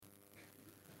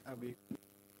We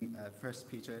 1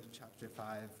 Peter chapter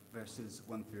 5, verses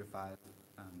 1 through 5,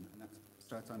 and that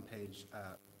starts on page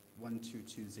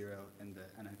 1220 in the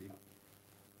NIV.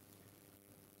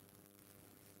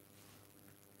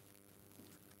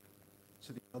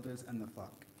 To the elders and the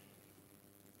flock.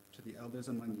 To the elders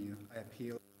among you, I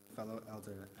appeal, fellow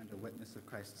elder and a witness of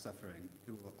Christ's suffering,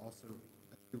 who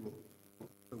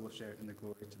will share in the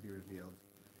glory to be revealed.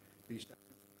 Be shepherds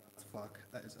of God's flock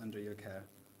that is under your care,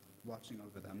 watching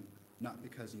over them, not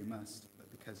because you must, but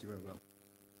because you are willing.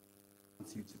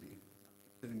 Wants you to be,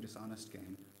 not pursuing dishonest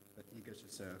gain, but eager to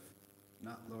serve,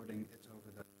 not lording it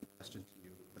over the entrusted to you,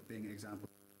 but being example.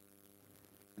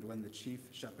 And when the chief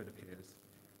shepherd appears,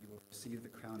 you will receive the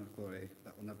crown of glory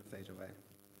that will never fade away.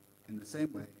 In the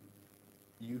same way,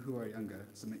 you who are younger,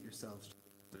 submit yourselves to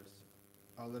the elders.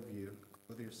 All of you,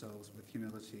 clothe yourselves with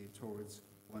humility towards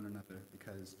one another,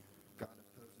 because God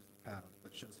opposes the proud,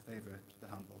 but shows favor to the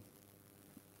humble.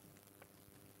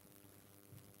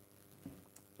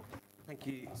 Thank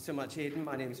you so much, Aidan.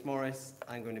 My name is Morris.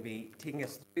 I'm going to be taking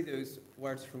us through those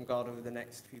words from God over the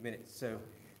next few minutes. So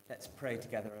let's pray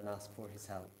together and ask for his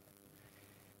help.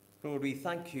 Lord, we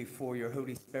thank you for your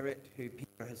Holy Spirit, who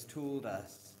Peter has told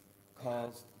us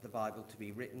caused the Bible to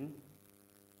be written.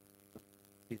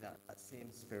 That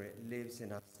same Spirit lives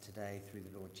in us today through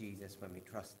the Lord Jesus when we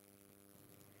trust him.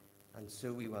 And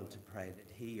so we want to pray that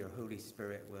he, your Holy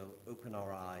Spirit, will open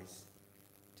our eyes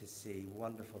to see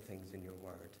wonderful things in your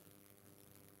word.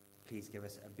 Please give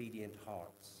us obedient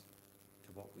hearts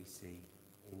to what we see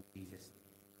in Jesus'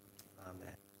 name.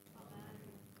 Amen.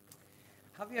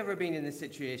 Have you ever been in this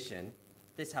situation?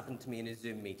 This happened to me in a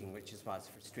Zoom meeting, which is why it's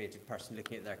a frustrated person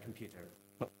looking at their computer.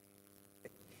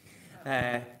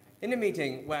 In a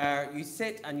meeting where you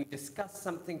sit and you discuss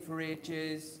something for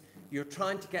ages, you're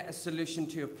trying to get a solution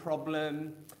to a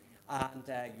problem, and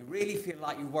you really feel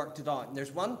like you've worked it out, and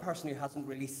there's one person who hasn't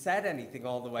really said anything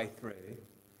all the way through.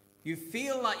 You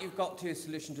feel like you've got to a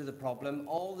solution to the problem.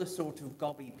 All the sort of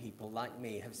gobby people like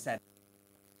me have said,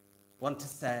 want to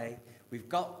say, we've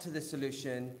got to the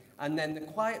solution, and then the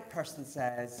quiet person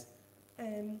says,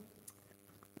 that's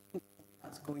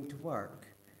going to work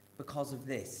because of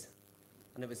this.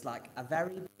 And it was like a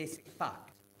very basic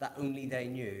fact that only they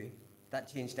knew that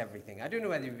changed everything. I don't know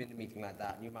whether you've been in a meeting like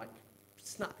that, and you might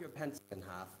snap your pencil in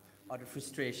half out of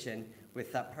frustration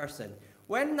with that person.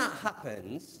 When that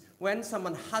happens, when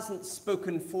someone hasn't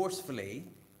spoken forcefully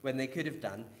when they could have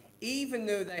done, even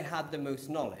though they had the most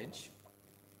knowledge,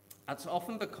 that's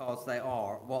often because they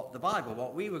are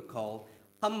what we would call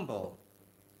humble.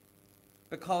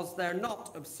 Because they're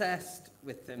not obsessed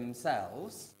with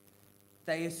themselves,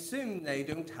 they assume they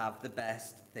don't have the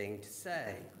best thing to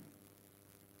say.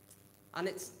 And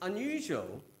it's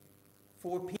unusual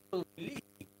for people who lead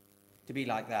to be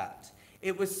like that.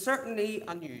 It was certainly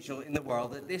unusual in the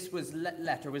world that this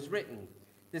letter was written.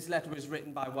 This letter was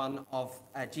written by one of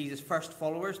Jesus' first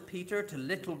followers, Peter, to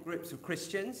little groups of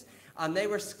Christians, and they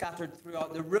were scattered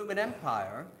throughout the Roman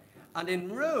Empire. And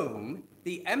in Rome,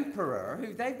 the emperor,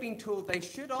 who they've been told they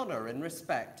should honor and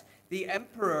respect, the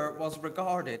emperor was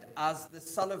regarded as the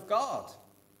Son of God.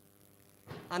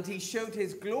 And he showed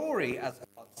his glory as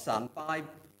God's Son by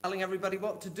telling everybody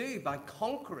what to do, by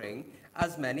conquering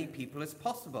as many people as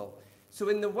possible. So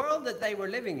in the world that they were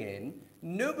living in,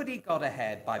 nobody got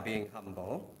ahead by being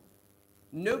humble.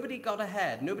 Nobody got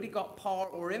ahead. Nobody got power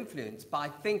or influence by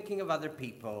thinking of other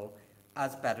people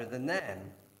as better than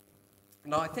them.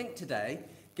 Now, I think today,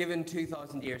 given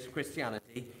 2,000 years of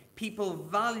Christianity, people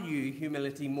value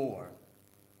humility more.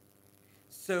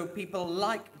 So people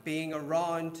like being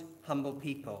around humble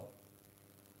people.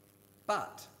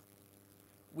 But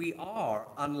we are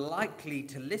unlikely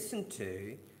to listen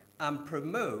to and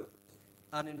promote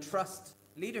and entrust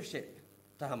leadership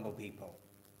to humble people.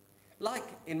 Like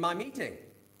in my meeting.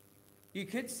 You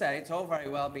could say it's all very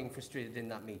well being frustrated in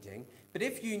that meeting, but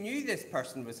if you knew this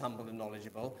person was humble and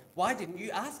knowledgeable, why didn't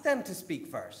you ask them to speak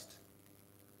first?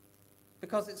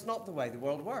 Because it's not the way the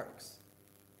world works.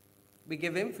 We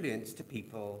give influence to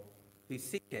people who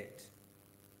seek it.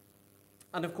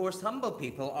 And of course, humble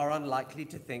people are unlikely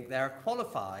to think they're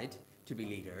qualified to be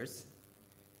leaders.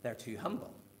 They're too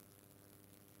humble.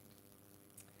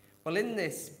 Well, in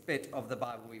this bit of the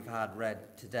Bible we've had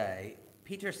read today,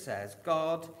 Peter says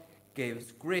God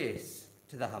gives grace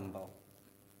to the humble,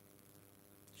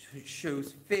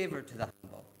 shows favor to the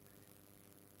humble.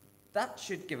 That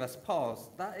should give us pause.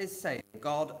 That is saying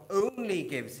God only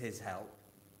gives his help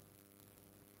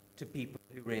to people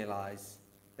who realize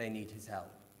they need his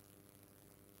help.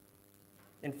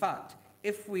 In fact,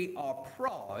 if we are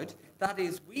proud, that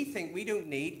is, we think we don't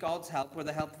need God's help or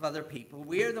the help of other people,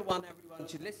 we're the one everyone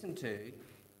should listen to,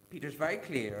 Peter's very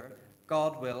clear,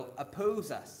 God will oppose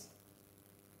us.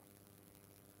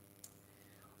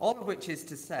 All of which is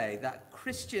to say that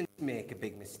Christians make a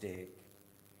big mistake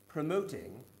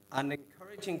promoting and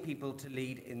encouraging people to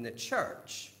lead in the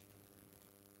church.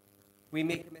 We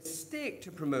make a mistake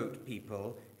to promote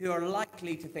people who are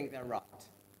likely to think they're right,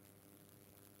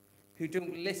 who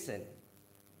don't listen,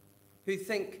 who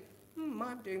think,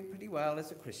 I'm doing pretty well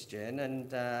as a Christian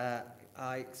and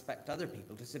I expect other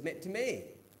people to submit to me.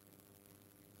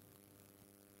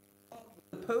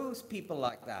 Oppose people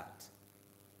like that.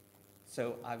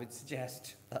 So I would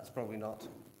suggest that's probably not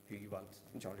who you want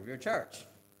in charge of your church.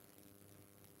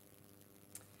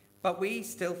 But we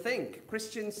still think,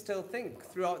 Christians still think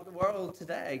throughout the world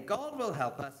today, God will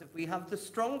help us if we have the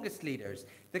strongest leaders,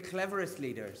 the cleverest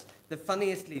leaders, the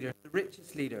funniest leaders, the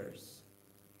richest leaders.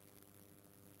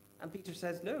 And Peter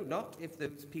says, no, not if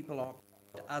those people are,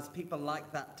 as people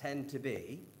like that tend to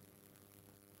be.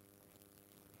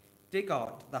 Dig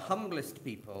out the humblest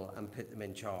people and put them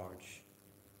in charge.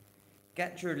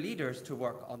 Get your leaders to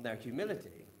work on their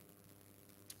humility,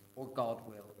 or God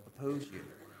will oppose you.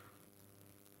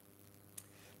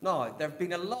 Now, there have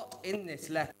been a lot in this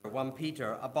letter, 1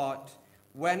 Peter, about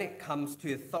when it comes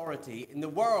to authority in the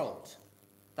world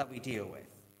that we deal with.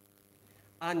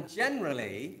 And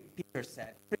generally, Peter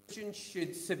said, Christians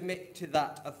should submit to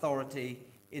that authority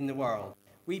in the world.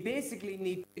 We basically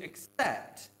need to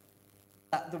accept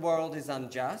that the world is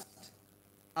unjust,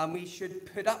 and we should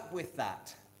put up with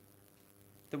that,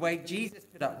 the way Jesus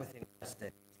put up with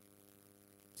injustice.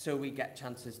 So we get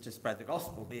chances to spread the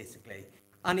gospel, basically.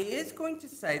 And he is going to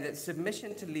say that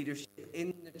submission to leadership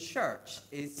in the church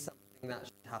is something that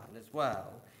should happen as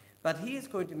well. But he is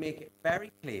going to make it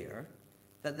very clear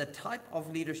that the type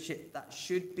of leadership that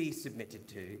should be submitted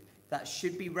to, that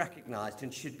should be recognized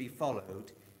and should be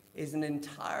followed, is an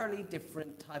entirely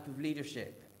different type of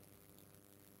leadership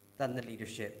than the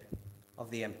leadership of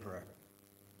the emperor.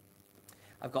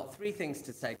 I've got 3 things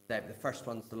to say today, but the first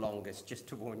one's the longest, just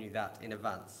to warn you that in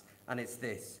advance. And it's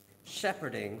this: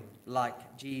 shepherding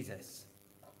like Jesus.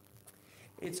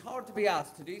 It's hard to be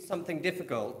asked to do something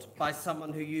difficult by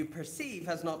someone who you perceive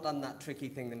has not done that tricky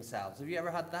thing themselves. Have you ever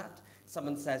had that?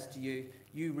 Someone says to you,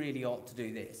 you really ought to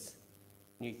do this.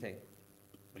 And you think,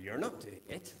 well, you're not doing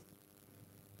it.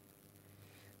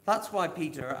 That's why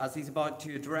Peter, as he's about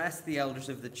to address the elders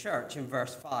of the church in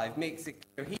verse 5, makes it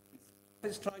clear he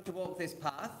is trying to walk this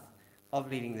path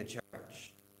of leading the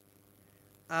church.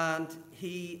 And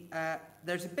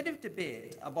there's a bit of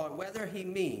debate about whether he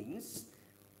means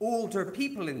older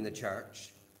people in the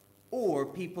church or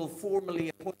people formally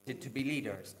appointed to be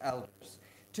leaders, elders.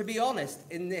 To be honest,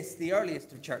 in this, the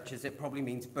earliest of churches, it probably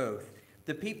means both.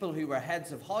 The people who were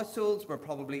heads of households were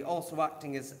probably also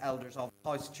acting as elders of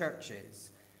house churches.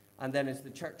 And then as the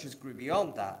churches grew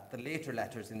beyond that, the later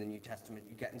letters in the New Testament,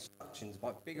 you get instructions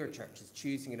about bigger churches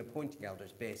choosing and appointing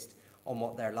elders based on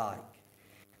what they're like.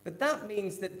 But that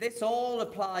means that this all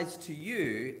applies to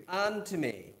you and to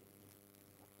me.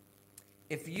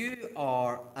 If you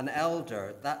are an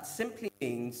elder, that simply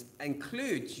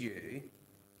includes you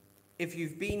if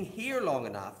you've been here long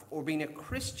enough or been a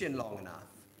Christian long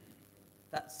enough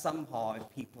that somehow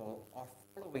people are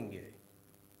following you.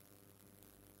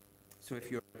 So if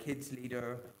you're a kids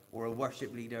leader or a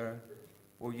worship leader,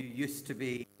 or you used to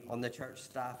be on the church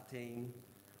staff team,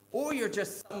 or you're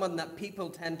just someone that people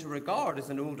tend to regard as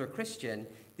an older Christian,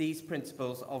 these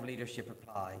principles of leadership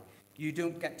apply. You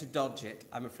don't get to dodge it,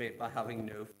 I'm afraid, by having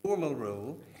no formal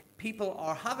rule. People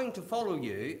are having to follow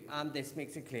you, and this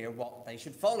makes it clear what they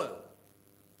should follow.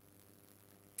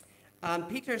 And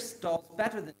Peter does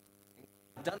better than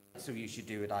I've done it, so you should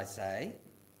do it, I say.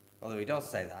 Although he does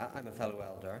say that, I'm a fellow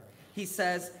elder. He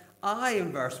says, I,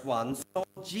 in verse 1, saw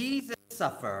Jesus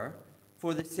suffer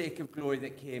for the sake of glory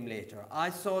that came later. I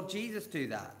saw Jesus do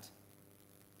that.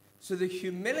 So the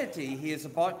humility he is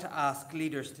about to ask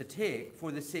leaders to take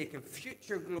for the sake of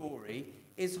future glory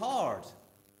is hard.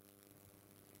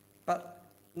 But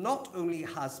not only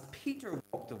has Peter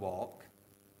walked the walk,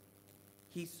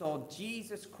 he saw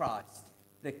Jesus Christ,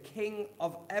 the King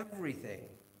of everything,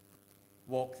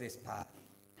 walk this path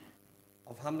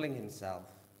of humbling himself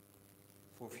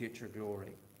for future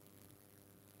glory.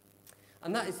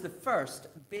 And that is the first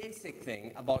basic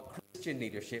thing about Christian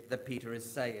leadership that Peter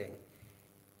is saying.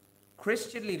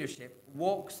 Christian leadership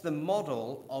walks the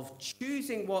model of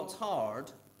choosing what's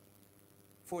hard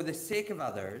for the sake of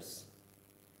others,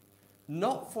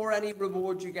 not for any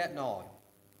reward you get now,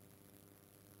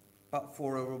 but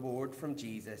for a reward from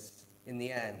Jesus in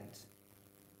the end.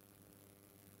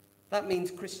 That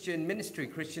means Christian ministry,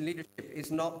 Christian leadership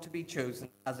is not to be chosen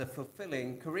as a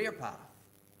fulfilling career path.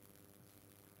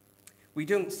 We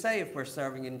don't say if we're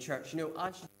serving in church,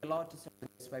 I should be allowed to serve in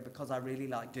this way because I really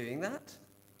like doing that.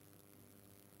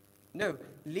 No,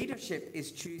 leadership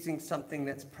is choosing something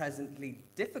that's presently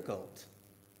difficult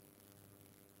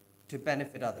to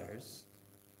benefit others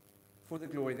for the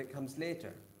glory that comes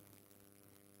later.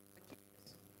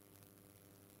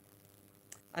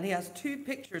 And he has two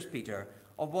pictures, Peter,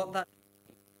 of what that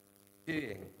is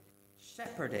doing: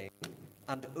 shepherding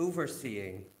and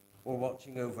overseeing, or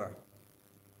watching over.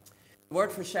 The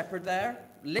word for shepherd there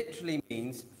literally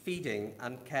means feeding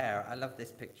and care. I love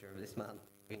this picture of this man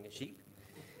feeding a sheep.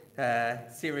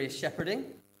 Serious shepherding.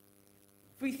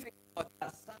 If we think about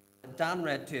that psalm that Dan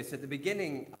read to us at the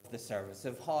beginning of the service,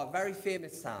 of how a very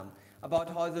famous psalm about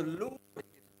how the Lord is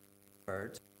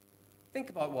shepherd, think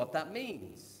about what that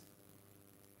means.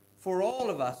 For all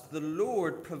of us, the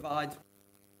Lord provides.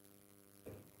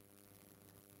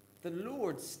 The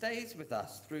Lord stays with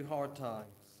us through hard times.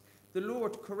 The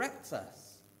Lord corrects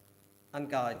us and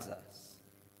guides us.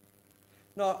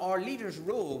 Now, our leader's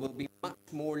role will be much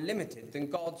more limited than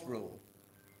God's role.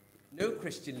 No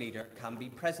Christian leader can be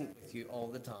present with you all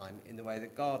the time in the way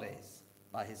that God is,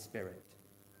 by his Spirit.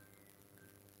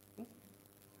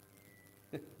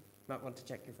 Might want to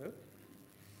check your phone.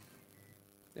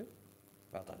 No?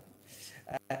 Well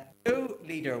done. No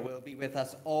leader will be with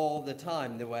us all the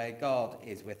time the way God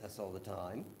is with us all the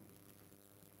time.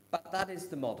 But that is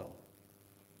the model.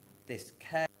 This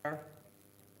care,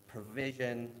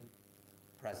 provision,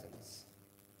 presence.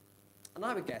 And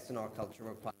I would guess in our culture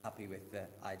we're quite happy with the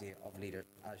idea of leaders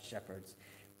as shepherds.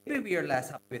 Maybe we are less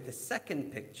happy with the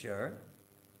second picture,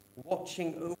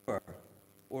 watching over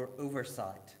or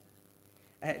oversight.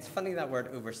 It's funny, that word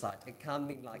oversight. It can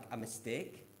mean like a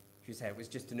mistake. If you say it was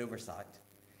just an oversight.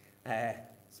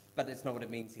 But it's not what it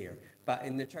means here. But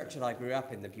in the church that I grew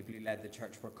up in, the people who led the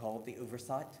church were called the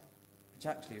oversight, which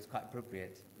actually is quite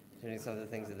appropriate, considering some of the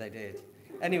things that they did.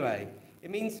 Anyway, it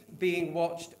means being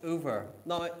watched over.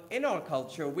 Now, in our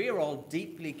culture, we are all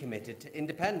deeply committed to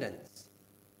independence.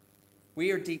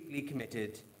 We are deeply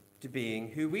committed to being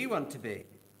who we want to be.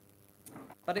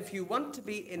 But if you want to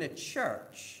be in a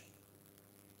church,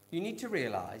 you need to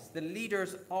realize the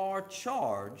leaders are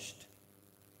charged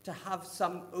to have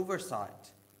some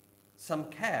oversight, some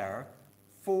care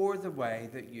for the way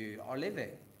that you are living.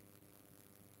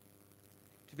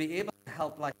 To be able to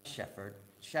help like a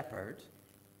shepherd,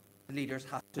 the leaders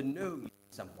have to know you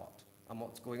somewhat and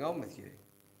what's going on with you.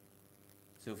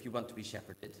 So if you want to be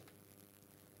shepherded,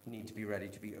 you need to be ready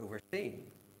to be overseen.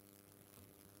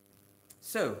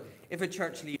 So if a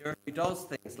church leader who does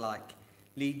things like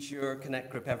leads your Connect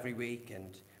group every week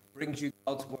and brings you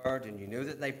God's word, and you know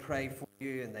that they pray for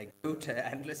you and they go to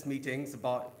endless meetings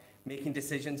about making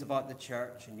decisions about the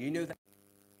church, and you know that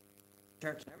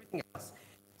church and everything else,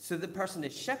 so the person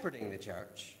is shepherding the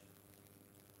church.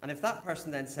 And if that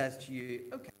person then says to you,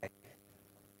 okay,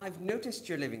 I've noticed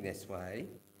you're living this way,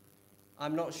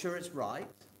 I'm not sure it's right,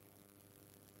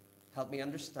 help me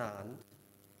understand,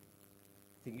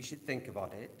 I think you should think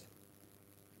about it.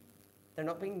 They're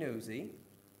not being nosy.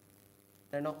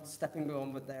 They're not stepping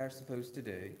beyond what they're supposed to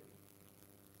do.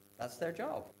 That's their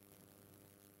job.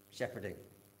 Shepherding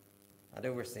and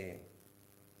overseeing.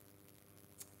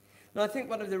 Now, I think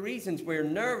one of the reasons we're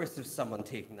nervous of someone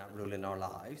taking that role in our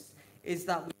lives is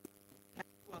that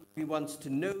anyone who wants to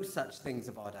know such things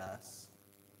about us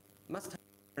must have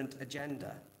a different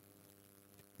agenda.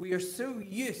 We are so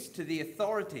used to the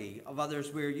authority of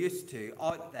others we're used to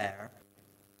out there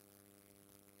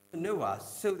to know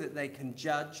us so that they can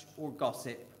judge or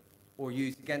gossip or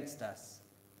use against us.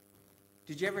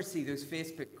 Did you ever see those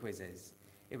Facebook quizzes?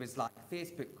 It was like a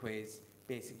Facebook quiz,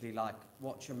 basically like,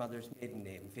 what's your mother's maiden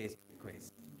name? Facebook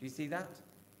quiz. Do you see that?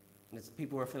 And as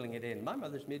people were filling it in, my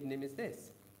mother's maiden name is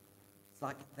this. It's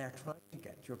like they're trying to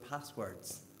get your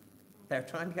passwords. They're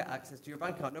trying to get access to your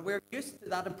bank account. Now, we're used to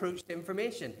that approach to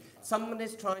information. Someone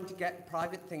is trying to get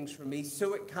private things from me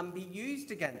so it can be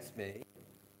used against me.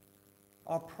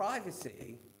 Our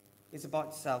privacy is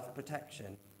about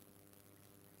self-protection.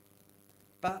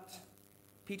 But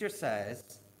Peter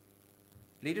says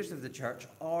leaders of the church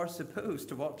are supposed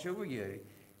to watch over you.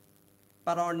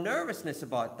 But our nervousness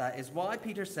about that is why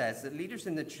Peter says that leaders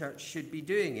in the church should be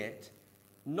doing it,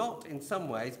 not in some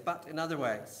ways, but in other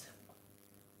ways.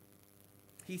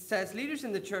 He says leaders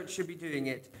in the church should be doing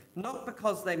it not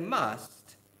because they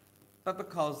must, but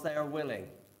because they are willing.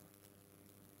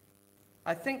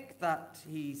 I think that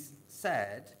he's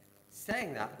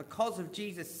saying that because of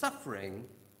Jesus' suffering,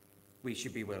 we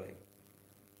should be willing.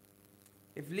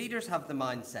 If leaders have the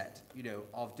mindset,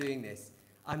 of doing this,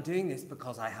 I'm doing this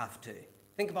because I have to.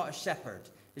 Think about a shepherd.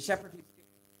 A shepherd who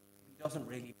doesn't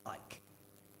really like.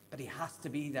 but he has to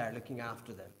be there looking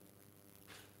after them.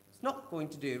 He's not going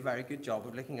to do a very good job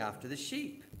of looking after the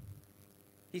sheep.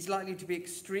 He's likely to be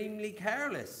extremely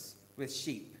careless with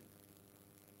sheep,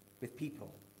 with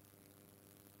people.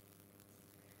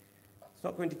 He's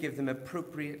not going to give them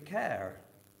appropriate care.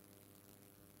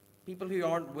 People who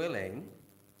aren't willing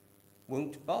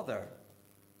won't bother.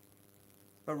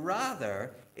 But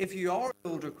rather, if you are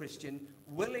an older Christian,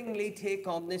 willingly take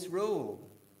on this role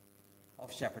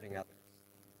of shepherding others,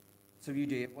 so you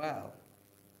do it well.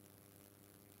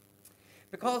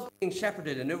 Because being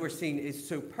shepherded and overseen is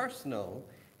so personal,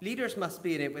 leaders must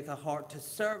be in it with a heart to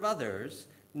serve others,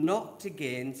 not to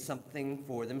gain something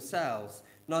for themselves.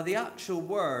 Now, the actual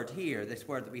word here, this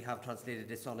word that we have translated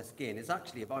dishonest gain, is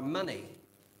actually about money.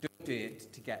 Don't do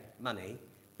it to get money,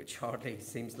 which hardly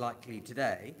seems likely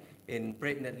today, in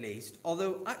Britain at least,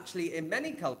 although actually in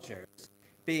many cultures,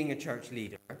 being a church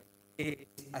leader is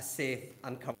a safe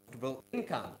and comfortable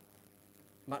income,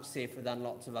 much safer than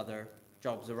lots of other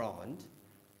jobs around.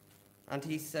 And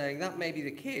he's saying that may be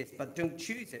the case, but don't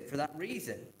choose it for that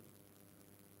reason.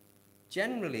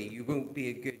 Generally, you won't be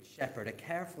a good shepherd, a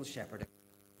careful shepherd,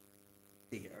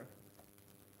 a leader,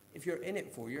 if you're in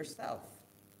it for yourself.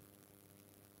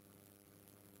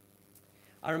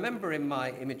 I remember in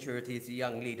my immaturity as a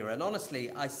young leader, and honestly,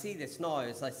 I see this now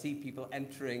as I see people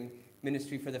entering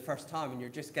ministry for the first time and you're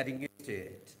just getting used to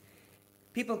it.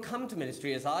 People come to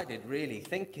ministry, as I did, really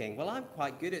thinking, well, I'm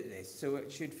quite good at this, so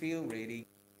it should feel really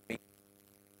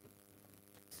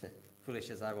foolish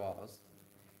as I was.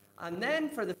 And then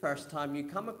for the first time, you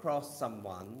come across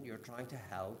someone you're trying to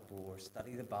help or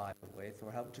study the Bible with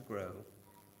or help to grow,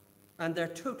 and they're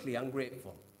totally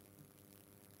ungrateful.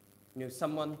 You know,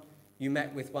 someone you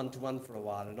met with one-to-one for a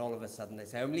while, and all of a sudden they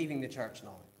say, I'm leaving the church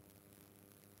now.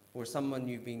 Or someone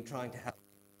you've been trying to help,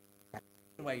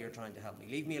 the way you're trying to help me,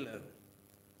 leave me alone.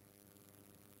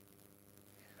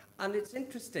 And it's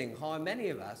interesting how many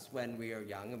of us, when we are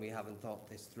young and we haven't thought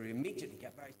this through, immediately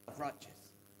get very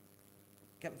self-righteous.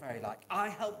 Get very like, I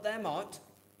helped them out,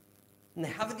 and they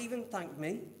haven't even thanked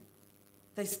me.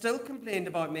 They still complained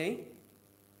about me.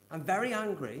 I'm very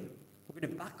angry. I'm going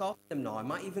to back off them now. I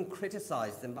might even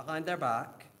criticize them behind their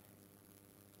back.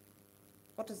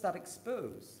 What does that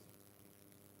expose?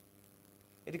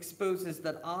 It exposes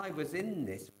that I was in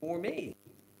this for me,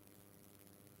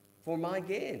 for my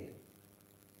gain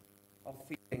of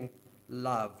feeling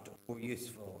loved or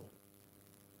useful.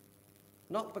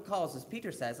 Not because, as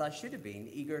Peter says, I should have been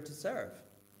eager to serve.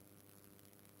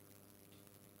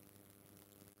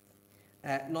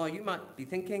 Now, you might be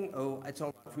thinking, oh, it's all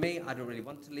right for me, I don't really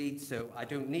want to lead, so I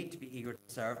don't need to be eager to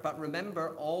serve. But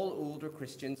remember, all older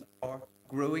Christians are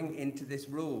growing into this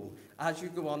role. As you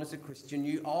go on as a Christian,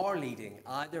 you are leading,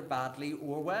 either badly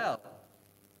or well.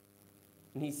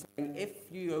 And he's saying,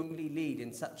 if you only lead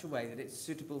in such a way that it's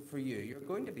suitable for you, you're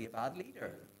going to be a bad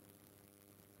leader.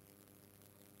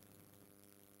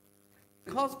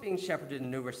 Because being shepherded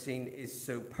and overseen is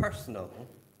so personal,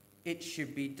 it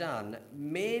should be done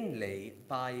mainly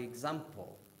by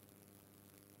example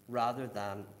rather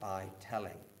than by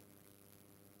telling.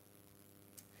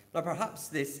 Now, perhaps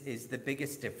this is the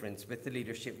biggest difference with the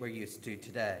leadership we're used to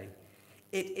today.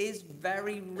 It is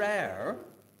very rare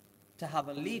to have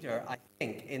a leader, I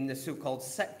think, in the so-called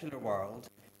secular world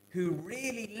who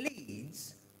really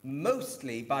leads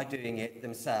mostly by doing it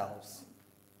themselves.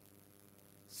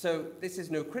 So this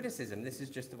is no criticism, this is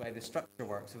just the way the structure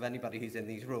works of anybody who's in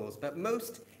these roles. But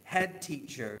most head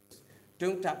teachers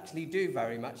don't actually do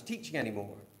very much teaching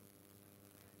anymore.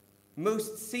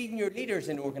 Most senior leaders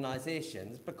in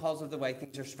organizations, because of the way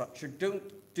things are structured, don't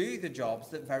do the jobs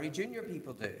that very junior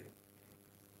people do.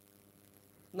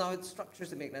 Now, it's structures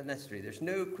that make that necessary. There's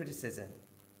no criticism.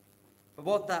 But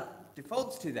what that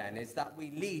defaults to then is that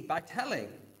we lead by telling.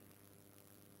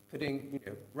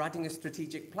 Writing a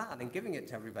strategic plan and giving it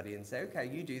to everybody and say, okay,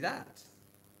 you do that.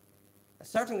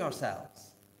 Asserting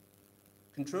ourselves.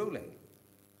 Controlling.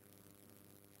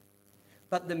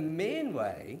 But the main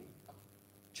way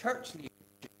church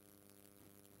leadership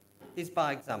is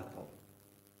by example.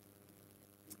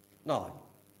 Now,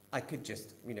 I could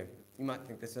just, you might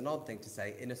think this is an odd thing to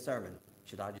say in a sermon.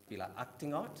 Should I just be like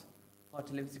acting out how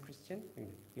to live as a Christian?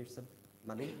 Here's some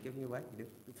money, give me away,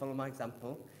 follow my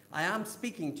example. I am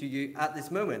speaking to you at this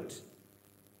moment.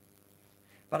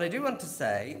 But I do want to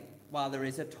say, while there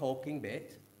is a talking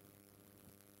bit,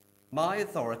 my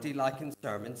authority, like in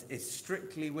sermons, is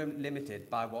strictly limited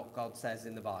by what God says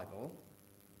in the Bible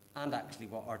and actually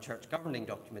what our church governing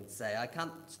documents say. I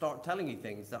can't start telling you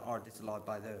things that are disallowed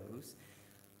by those.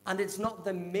 And it's not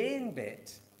the main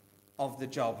bit of the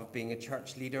job of being a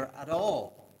church leader at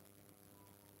all.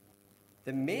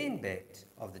 The main bit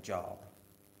of the job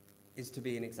is to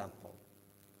be an example,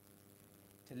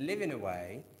 to live in a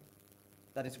way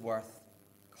that is worth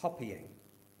copying.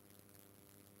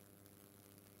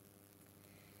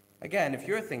 Again, if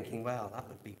you're thinking, well, that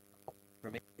would be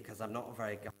for me because I'm not a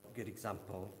very good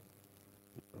example,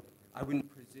 I wouldn't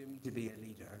presume to be a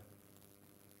leader.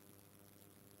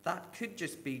 That could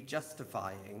just be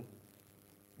justifying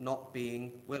not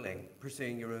being willing,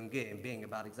 pursuing your own game, being a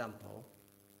bad example.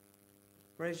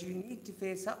 Whereas you need to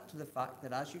face up to the fact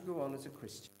that as you go on as a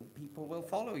Christian, people will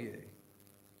follow you.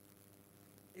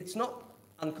 It's not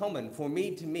uncommon for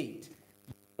me to meet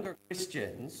younger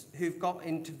Christians who've got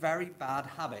into very bad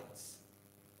habits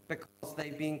because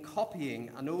they've been copying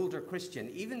an older Christian,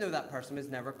 even though that person was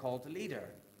never called a leader.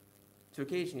 So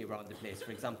occasionally around the place,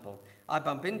 for example, I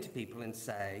bump into people and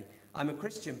say, I'm a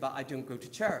Christian, but I don't go to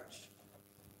church.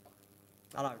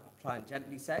 And I try and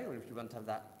gently say, well, if you want to have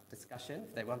that discussion,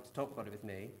 if they want to talk about it with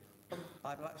me, the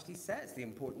Bible actually says the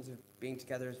importance of being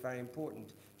together is very important.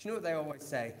 Do you know what they always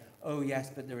say? Oh,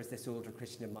 yes, but there was this older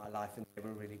Christian in my life and they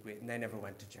were really great and they never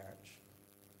went to church.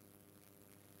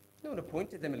 No one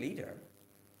appointed them a leader,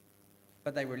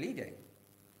 but they were leading.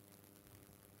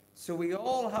 So we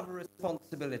all have a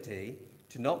responsibility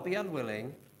to not be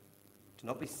unwilling, to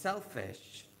not be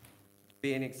selfish, to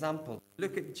be an example.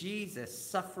 Look at Jesus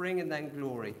suffering and then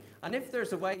glory. And if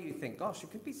there's a way you think, gosh,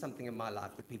 it could be something in my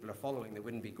life that people are following that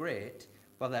wouldn't be great,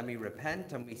 well, then we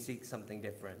repent and we seek something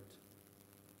different.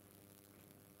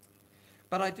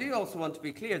 But I do also want to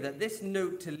be clear that this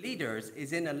note to leaders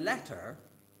is in a letter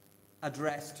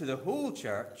addressed to the whole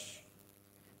church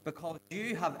because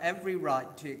you have every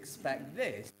right to expect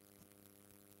this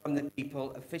from the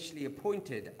people officially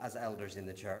appointed as elders in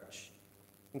the church,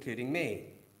 including me.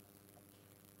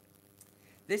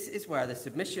 This is where the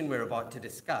submission we're about to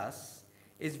discuss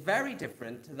is very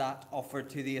different to that offered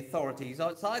to the authorities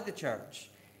outside the church.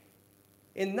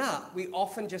 In that, we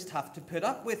often just have to put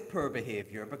up with poor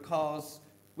behavior because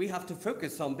we have to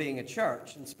focus on being a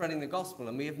church and spreading the gospel,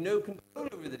 and we have no control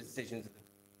over the decisions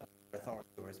of the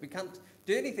authorities. We can't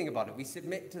do anything about it. We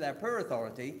submit to their poor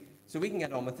authority so we can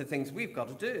get on with the things we've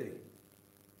got to do.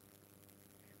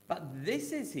 But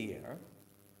this is here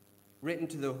written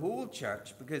to the whole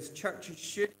church because churches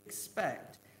should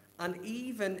expect and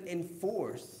even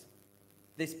enforce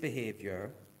this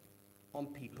behavior on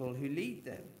people who lead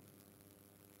them.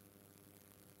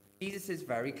 Jesus is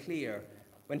very clear.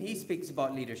 When he speaks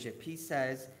about leadership, he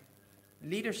says,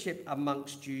 leadership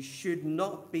amongst you should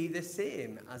not be the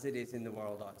same as it is in the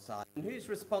world outside. And whose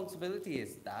responsibility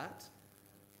is that?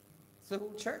 It's the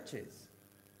whole church's.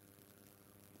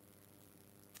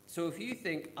 So if you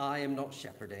think I am not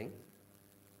shepherding,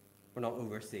 or not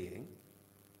overseeing,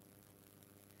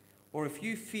 or if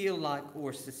you feel like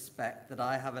or suspect that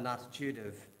I have an attitude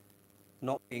of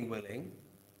not being willing,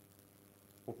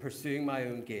 or pursuing my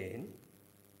own gain,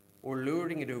 or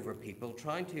lording it over people,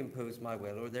 trying to impose my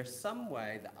will, or there's some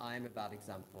way that I'm a bad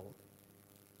example,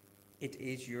 it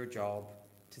is your job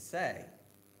to say.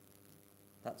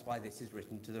 That's why this is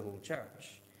written to the whole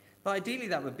church. Now, ideally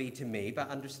that would be to me, but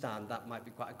understand that might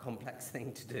be quite a complex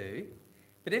thing to do.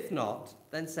 But if not,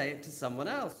 then say it to someone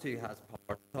else who has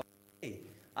power to talk to me.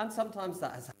 And sometimes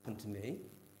that has happened to me.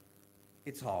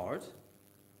 It's hard.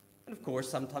 And of course,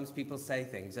 sometimes people say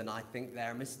things and I think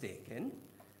they're mistaken.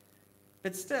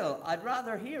 But still, I'd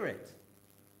rather hear it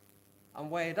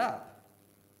and weigh it up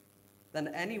than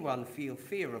anyone feel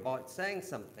fear about saying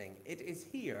something. It is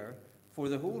here for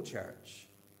the whole church,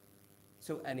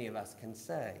 so any of us can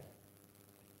say.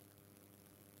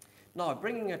 Now,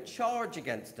 bringing a charge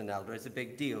against an elder is a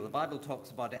big deal. The Bible talks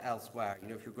about it elsewhere. You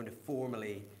know, if you're going to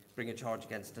formally bring a charge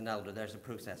against an elder, there's a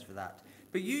process for that.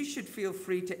 But you should feel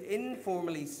free to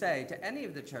informally say to any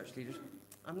of the church leaders,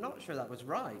 I'm not sure that was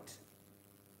right.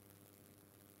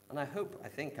 And I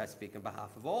think I speak on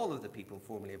behalf of all of the people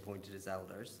formally appointed as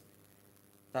elders,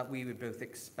 that we would both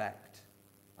expect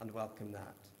and welcome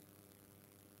that.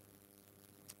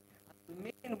 The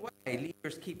main way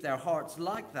leaders keep their hearts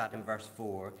like that in verse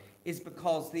 4 is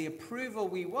because the approval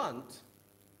we want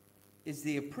is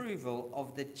the approval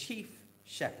of the chief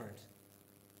shepherd.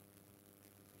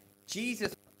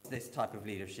 Jesus wants this type of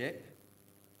leadership.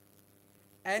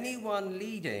 Anyone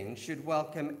leading should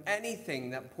welcome anything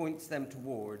that points them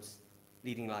towards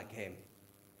leading like him.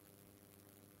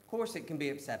 Of course, it can be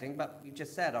upsetting, but we've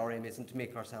just said our aim isn't to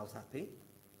make ourselves happy.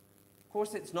 Of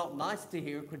course, it's not nice to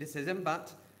hear criticism,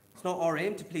 but it's not our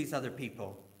aim to please other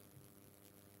people.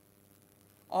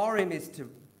 Our aim is to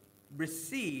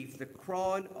receive the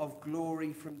crown of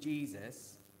glory from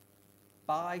Jesus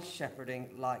by shepherding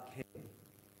like him.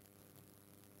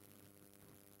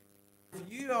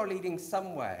 If you you are leading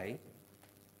some way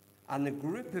and the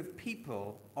group of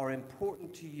people are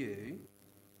important to you,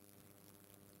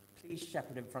 please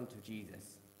shepherd in front of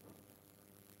Jesus,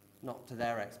 not to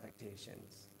their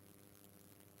expectations.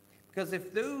 Because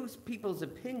if those people's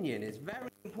opinion is very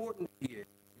important to you,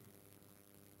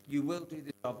 you will do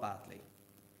the job badly.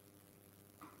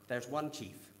 There's one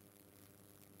chief.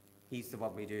 He's the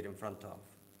one we do it in front of.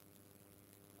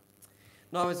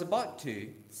 Now, I was about to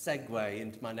segue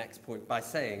into my next point by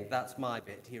saying, that's my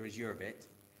bit, here is your bit,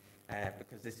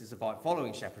 because this is about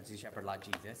following shepherds who shepherd like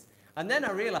Jesus. And then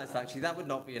I realized, actually, that would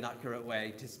not be an accurate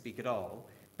way to speak at all,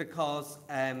 because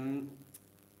I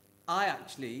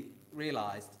actually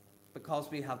realized, because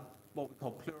we have what we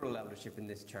call plural eldership in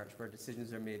this church, where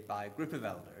decisions are made by a group of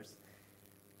elders,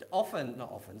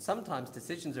 sometimes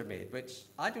decisions are made which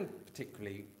I don't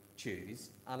particularly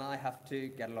choose, and I have to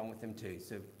get along with them too.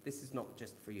 So this is not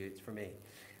just for you, it's for me.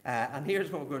 And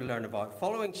here's what we're going to learn about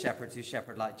following shepherds who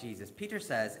shepherd like Jesus. Peter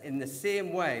says, in the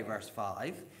same way, verse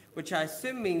 5, which I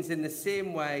assume means in the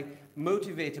same way,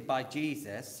 motivated by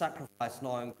Jesus, sacrifice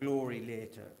now and glory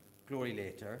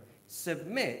later,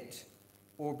 submit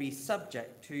or be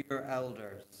subject to your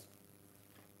elders.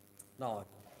 Now,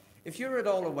 if you're at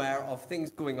all aware of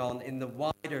things going on in the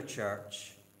wider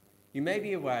church, you may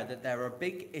be aware that there are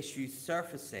big issues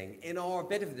surfacing in our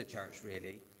bit of the church,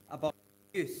 really, about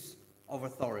use of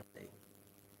authority.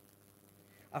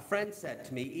 A friend said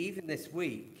to me, even this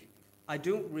week, I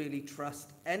don't really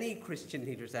trust any Christian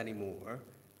leaders anymore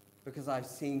because I've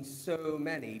seen so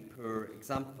many poor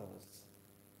examples.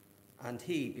 And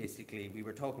he, basically, we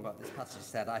were talking about this passage,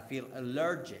 said, I feel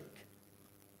allergic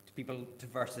to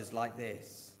verses like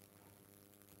this.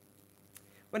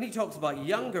 When he talks about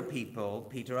younger people,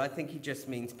 Peter, I think he just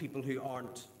means people who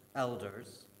aren't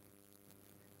elders.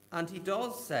 And he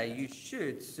does say you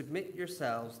should submit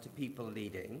yourselves to people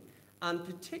leading, and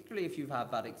particularly if you've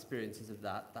had bad experiences of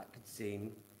that, that could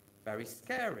seem very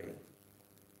scary.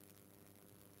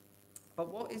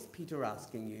 But what is Peter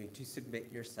asking you to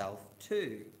submit yourself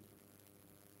to?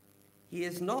 He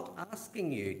is not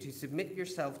asking you to submit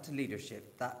yourself to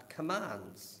leadership that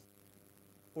commands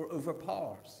or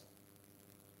overpowers,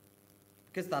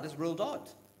 because that is ruled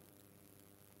out.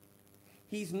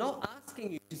 He's not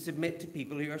asking you to submit to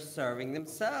people who are serving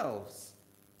themselves,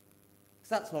 because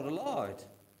that's not allowed.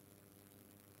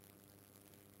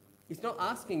 He's not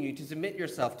asking you to submit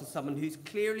yourself to someone who's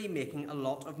clearly making a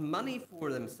lot of money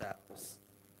for themselves.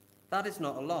 That is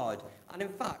not allowed. And in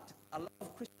fact, a lot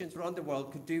of Christians around the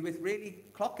world could do with really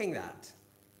clocking that.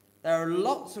 There are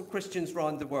lots of Christians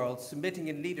around the world submitting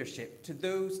in leadership to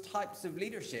those types of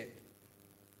leadership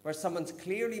where someone's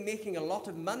clearly making a lot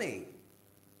of money.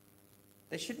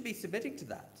 They shouldn't be submitting to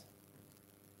that.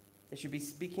 They should be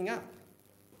speaking up.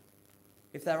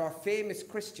 If there are famous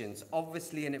Christians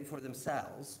obviously in it for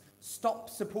themselves, stop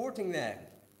supporting them.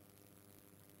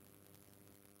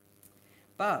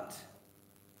 But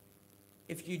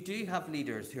if you do have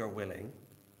leaders who are willing,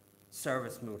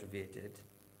 service motivated,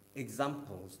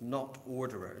 examples, not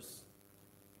orderers,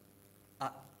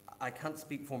 I can't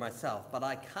speak for myself, but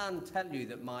I can tell you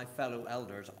that my fellow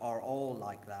elders are all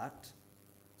like that.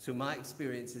 So my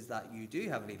experience is that you do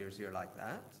have leaders who are like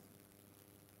that.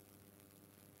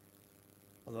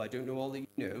 Although I don't know all that you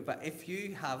know, but if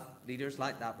you have leaders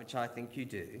like that, which I think you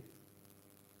do,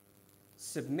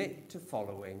 submit to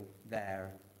following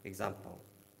their example.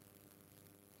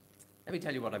 Let me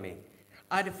tell you what I mean.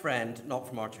 I had a friend, not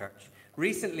from our church,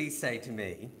 recently say to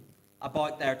me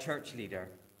about their church leader,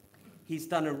 he's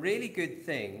done a really good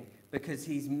thing because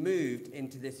he's moved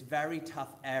into this very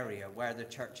tough area where the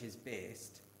church is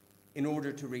based in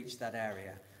order to reach that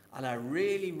area. And I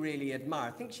really, really admire,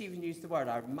 I think she even used the word,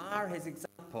 I admire his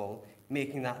example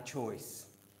making that choice.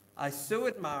 I so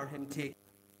admire him taking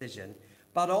that decision,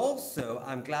 but also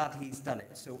I'm glad he's done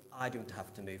it so I don't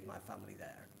have to move my family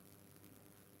there.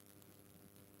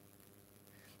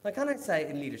 Now, can I say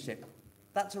in leadership,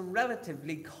 that's a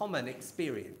relatively common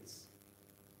experience.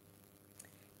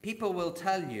 People will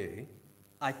tell you,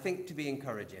 I think to be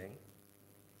encouraging,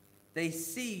 they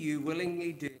see you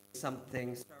willingly doing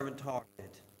something servant-hearted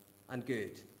and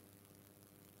good.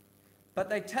 But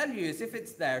they tell you as if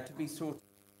it's there to be sort of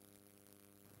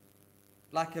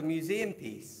like a museum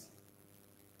piece.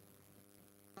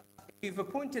 If you've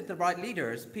appointed the right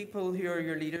leaders, people who are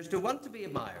your leaders don't want to be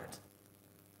admired.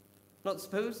 Not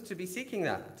supposed to be seeking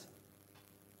that.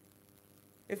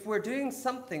 If we're doing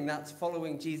something that's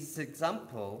following Jesus'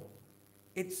 example,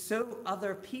 it's so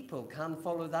other people can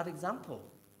follow that example.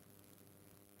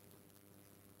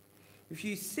 If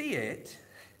you see it,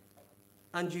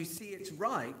 and you see it's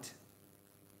right,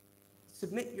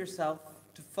 submit yourself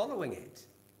to following it.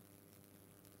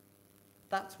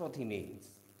 That's what he means,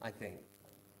 I think,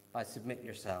 by submit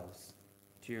yourselves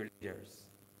to your leaders.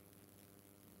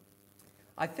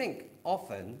 I think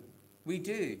often we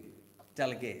do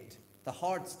delegate the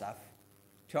hard stuff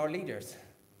to our leaders.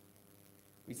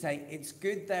 We say, it's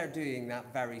good they're doing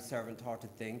that very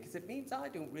servant-hearted thing because it means I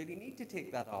don't really need to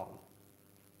take that on.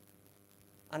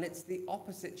 And it's the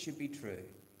opposite should be true.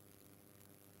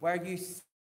 Where you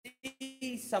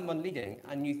see someone leading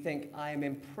and you think, I am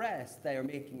impressed they are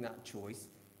making that choice,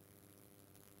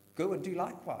 go and do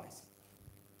likewise.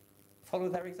 Follow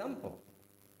their example.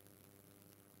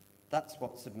 That's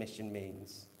what submission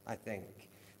means, I think.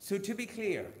 So to be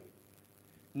clear,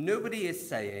 nobody is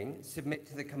saying submit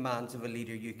to the commands of a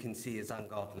leader you can see as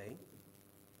ungodly.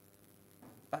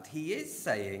 But he is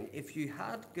saying if you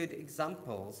had good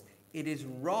examples, it is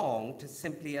wrong to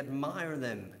simply admire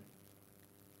them.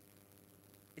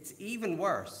 It's even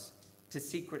worse to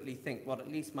secretly think, well, at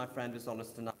least my friend was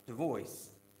honest enough to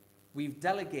voice. We've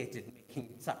delegated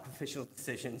making sacrificial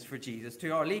decisions for Jesus to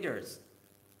our leaders,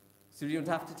 so we don't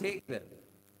have to take them.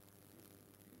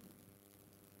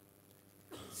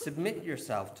 Submit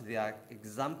yourself to the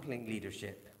exempling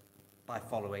leadership by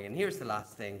following. And here's the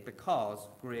last thing, because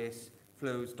grace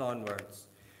flows downwards.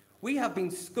 We have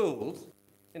been schooled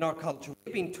in our culture,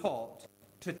 we've been taught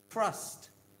to trust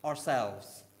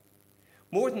ourselves.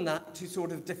 More than that, to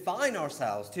sort of define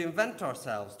ourselves, to invent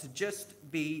ourselves, to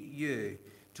just be you,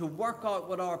 to work out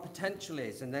what our potential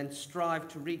is and then strive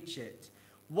to reach it.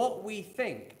 What we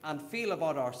think and feel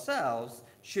about ourselves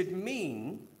should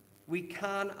mean we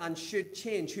can and should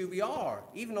change who we are,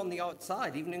 even on the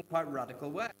outside, even in quite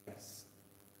radical ways.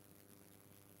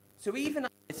 So even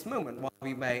at this moment, while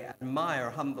we may admire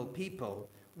humble people,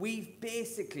 we've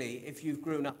basically, if you've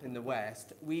grown up in the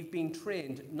West, we've been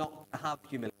trained not to have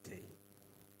humility.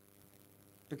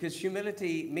 Because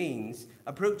humility means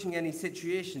approaching any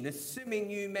situation, assuming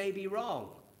you may be wrong.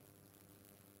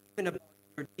 Even about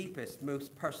your deepest,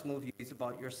 most personal views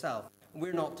about yourself.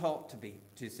 We're not taught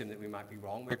to assume that we might be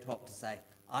wrong. We're taught to say,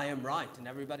 I am right, and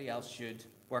everybody else should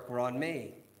work around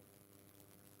me.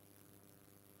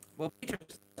 Well, Peter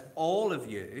says, all of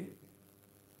you,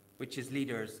 which is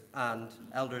leaders and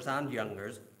elders and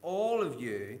youngers, all of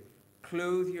you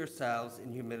clothe yourselves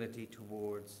in humility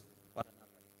towards one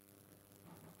another.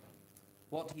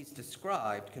 What he's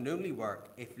described can only work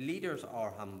if leaders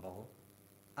are humble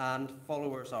and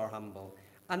followers are humble.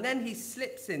 And then he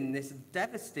slips in this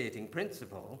devastating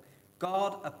principle: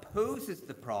 God opposes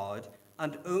the proud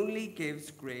and only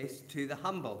gives grace to the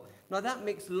humble. Now that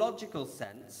makes logical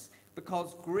sense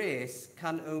because grace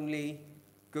can only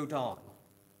go down.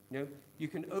 You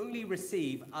can only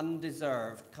receive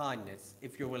undeserved kindness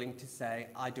if you're willing to say,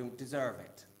 I don't deserve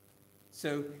it.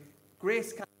 So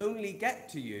grace can only get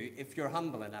to you if you're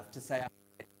humble enough to say,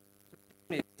 it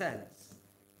makes sense.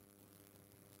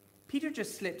 Peter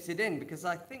just slips it in because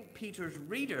I think Peter's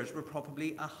readers were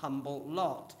probably a humble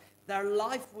lot. Their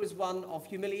life was one of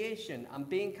humiliation and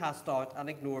being cast out and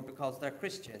ignored because they're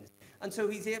Christians. And so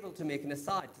he's able to make an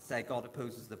aside to say God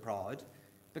opposes the proud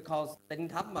because they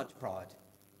didn't have much pride.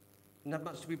 Didn't have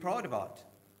much to be proud about.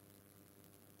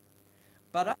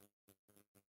 But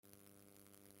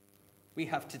we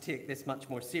have to take this much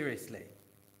more seriously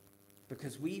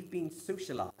because we've been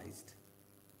socialized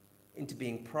into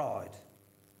being proud.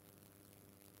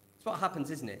 It's what happens,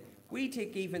 isn't it? We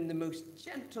take even the most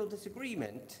gentle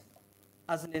disagreement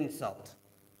as an insult.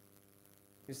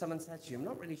 If someone says to you, I'm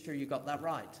not really sure you got that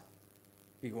right,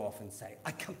 we go off and say, I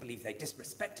can't believe they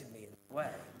disrespected me in that way.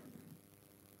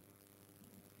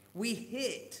 We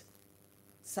hate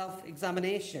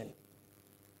self-examination.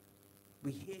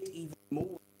 We hate even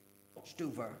more watched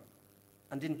over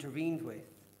and intervened with.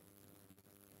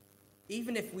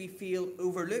 Even if we feel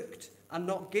overlooked and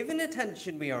not given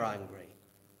attention, we are angry.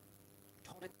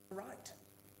 Told it right.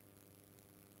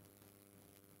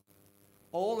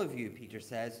 All of you, Peter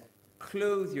says,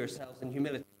 clothe yourselves in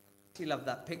humility. I love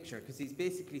that picture because he's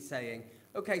basically saying,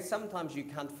 okay, sometimes you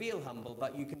can't feel humble,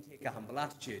 but you can take a humble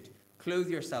attitude. Clothe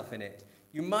yourself in it.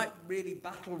 You might really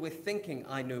battle with thinking,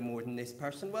 I know more than this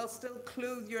person. Well, still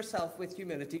clothe yourself with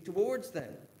humility towards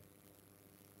them.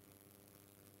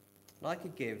 And I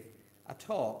could give a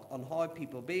talk on how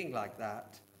people being like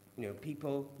that,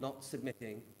 people not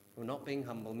submitting or not being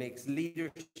humble, makes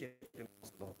leadership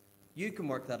impossible. You can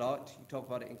work that out. You talk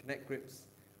about it in Connect groups.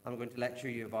 I'm going to lecture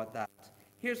you about that.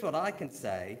 Here's what I can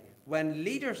say. When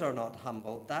leaders are not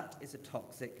humble, that is a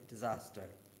toxic disaster.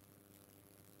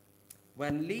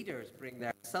 When leaders bring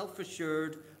their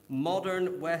self-assured,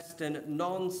 modern, Western,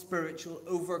 non-spiritual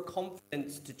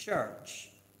overconfidence to church,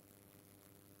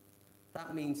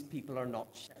 that means people are not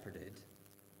shepherded,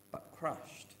 but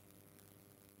crushed.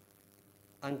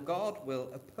 And God will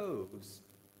oppose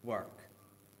work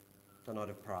done out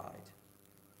of pride.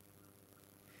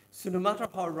 So no matter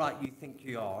how right you think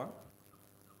you are,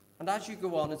 and as you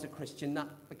go on as a Christian, that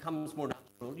becomes more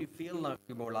natural. You feel like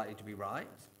you're more likely to be right.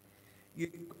 You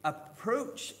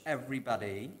approach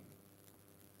everybody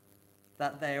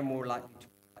that they are more likely to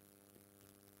be right.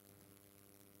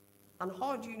 And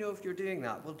how do you know if you're doing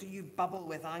that? Well, do you bubble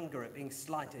with anger at being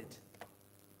slighted?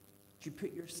 Do you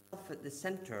put yourself at the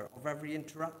center of every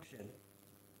interaction?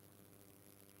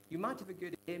 You might have a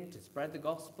good aim to spread the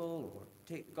gospel or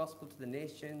take the gospel to the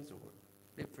nations or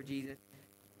live for Jesus,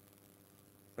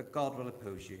 but God will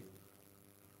oppose you.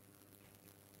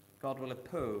 God will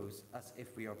oppose us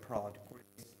if we are proud.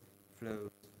 Grace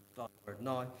flows downward.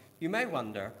 Now, you may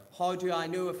wonder, how do I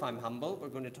know if I'm humble? We're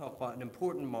going to talk about an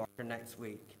important marker next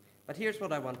week. But here's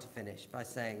what I want to finish by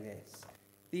saying this.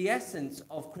 The essence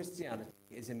of Christianity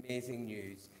is amazing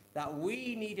news, that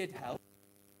we needed help,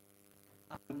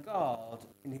 and God,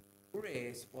 in his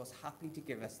grace, was happy to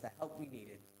give us the help we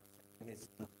needed in his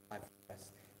Son to die for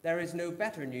us. There is no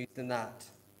better news than that.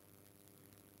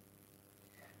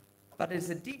 But it's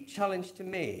a deep challenge to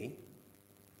me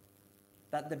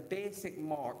that the basic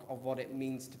mark of what it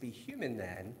means to be human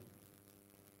then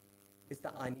is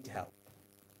that I need help.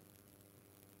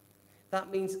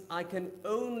 That means I can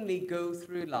only go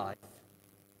through life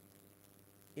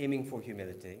aiming for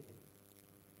humility,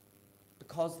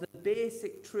 because the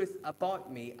basic truth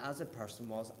about me as a person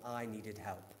was I needed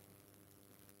help.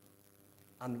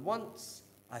 And once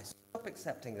I stop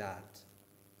accepting that,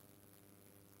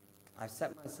 I've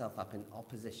set myself up in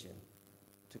opposition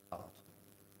to God.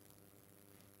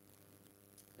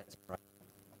 Let's pray.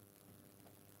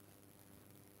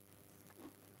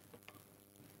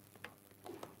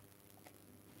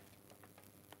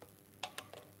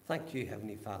 Thank you,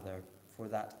 Heavenly Father, for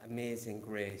that amazing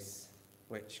grace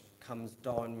which comes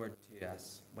downward to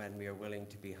us when we are willing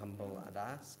to be humble and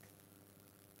ask.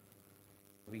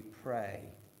 We pray,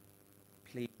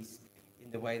 please,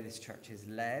 in the way this church is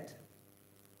led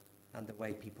and the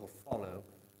way people follow,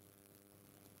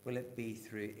 will it be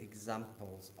through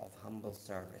examples of humble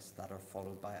service that are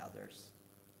followed by others?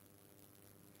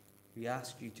 We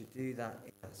ask you to do that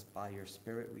in us by your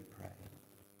Spirit, we pray.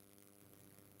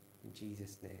 In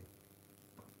Jesus' name,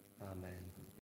 amen.